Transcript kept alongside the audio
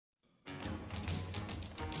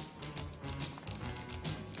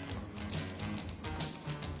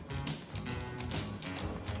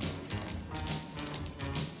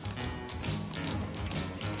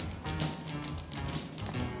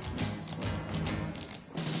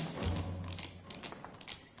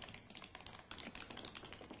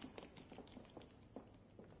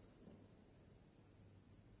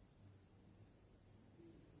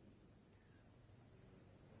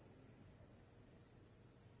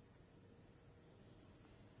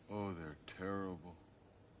terrible.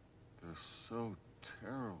 They're so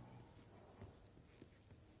terrible.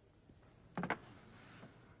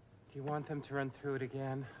 Do you want them to run through it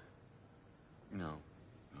again? No,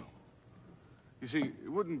 no. You see, it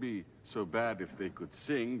wouldn't be so bad if they could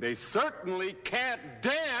sing. They certainly can't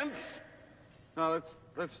dance! Now,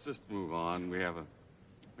 let's just move on. We have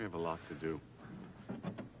a lot to do.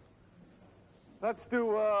 Let's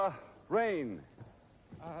do, Rain.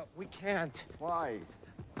 We can't. Why?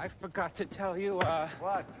 I forgot to tell you,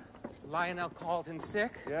 What? Lionel called in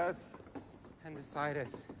sick. Yes?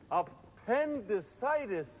 Appendicitis.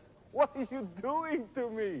 Appendicitis? What are you doing to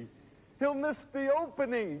me? He'll miss the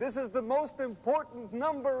opening. This is the most important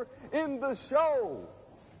number in the show.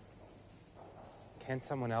 Can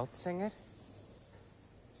someone else sing it?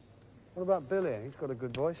 What about Billy? He's got a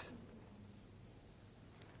good voice.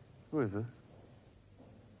 Who is this?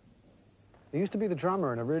 He used to be the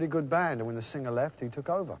drummer in a really good band, and when the singer left, he took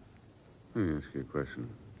over. Let me ask you a question.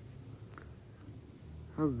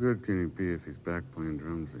 How good can he be if he's back playing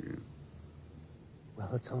drums again? Well,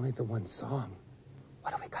 it's only the one song.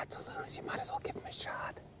 What do we got to lose? You might as well give him a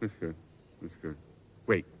shot. That's good. That's good.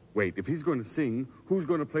 Wait. If he's going to sing, who's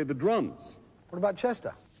going to play the drums? What about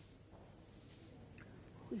Chester?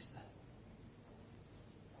 Who is that?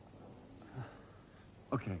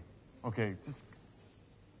 Okay, just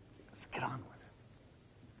get on with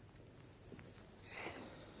it.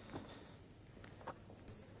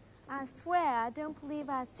 I swear, I don't believe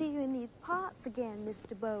I'd see you in these parts again,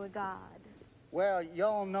 Mr. Beauregard. Well,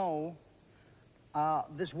 y'all know,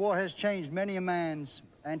 this war has changed many a man's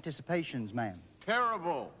anticipations, ma'am.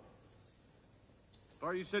 Terrible.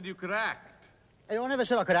 Thought you said you could act. Hey, I never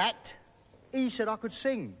said I could act. He said I could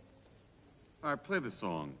sing. All right, play the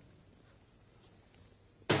song.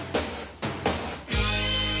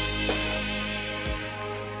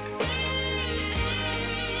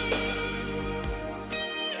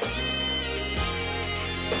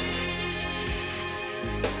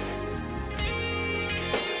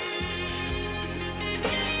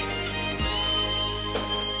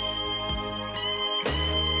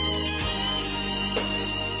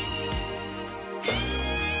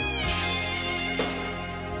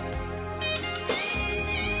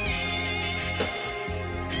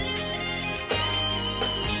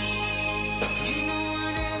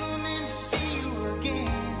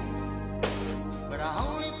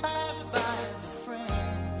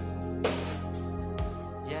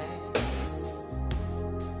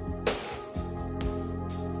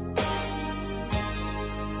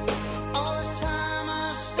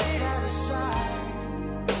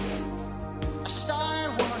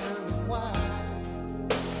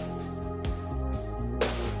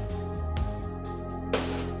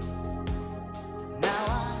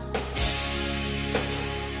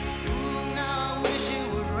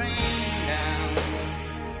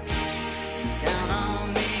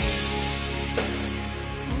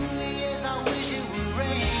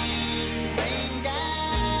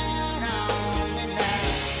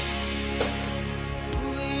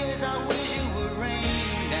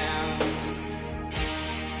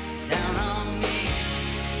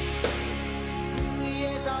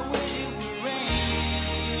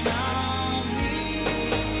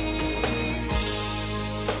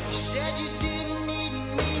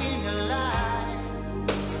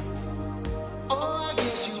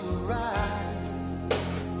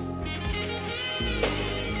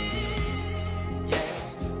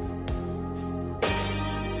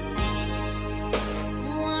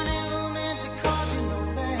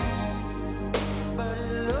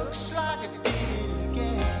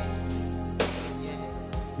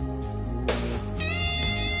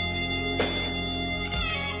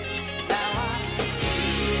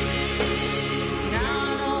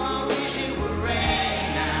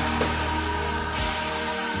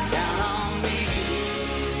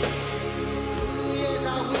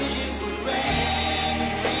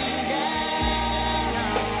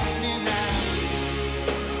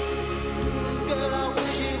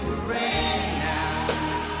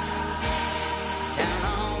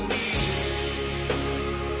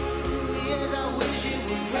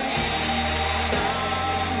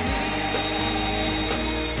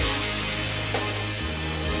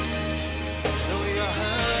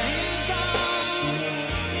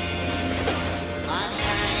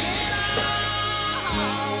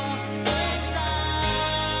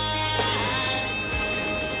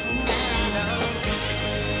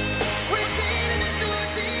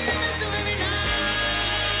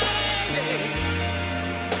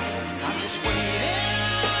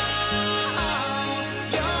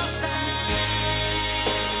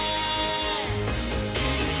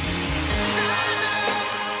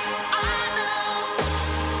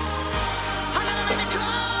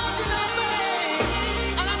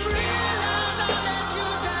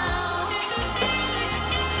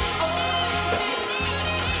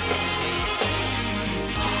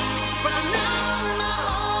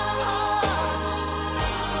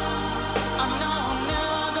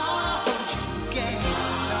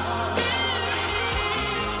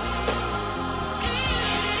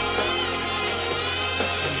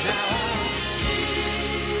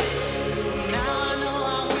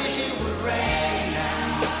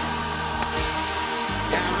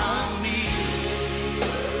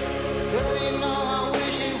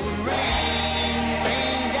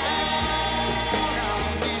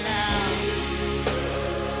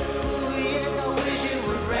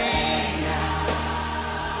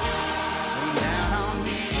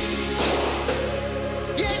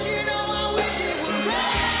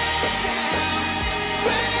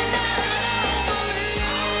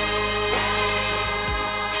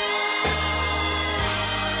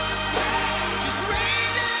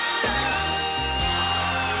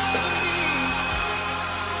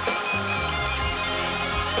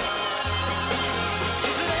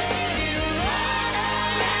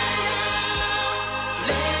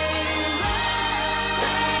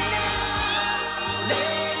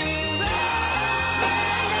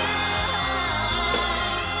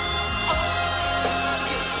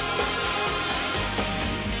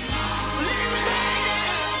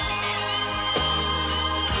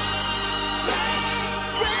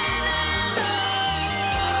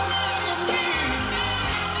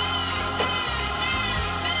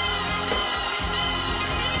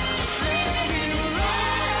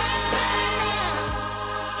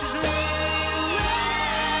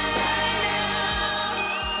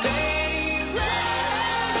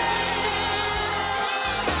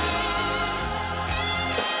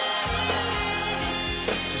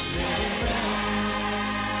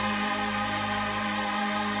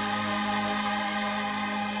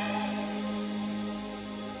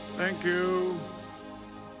 Thank you.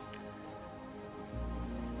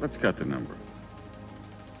 Let's cut the number.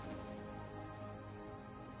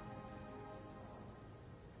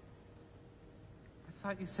 I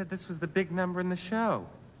thought you said this was the big number in the show.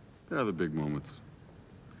 They're the big moments.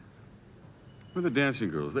 With the dancing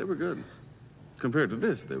girls, they were good. Compared to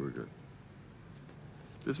this, they were good.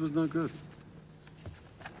 This was not good.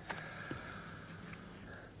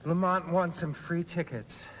 Lamont wants some free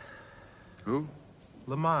tickets. Who?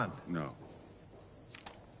 Lamont. No.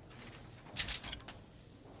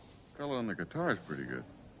 Fellow on the guitar is pretty good.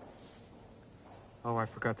 Oh, I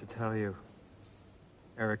forgot to tell you.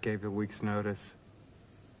 Eric gave a week's notice.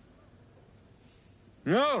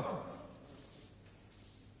 No!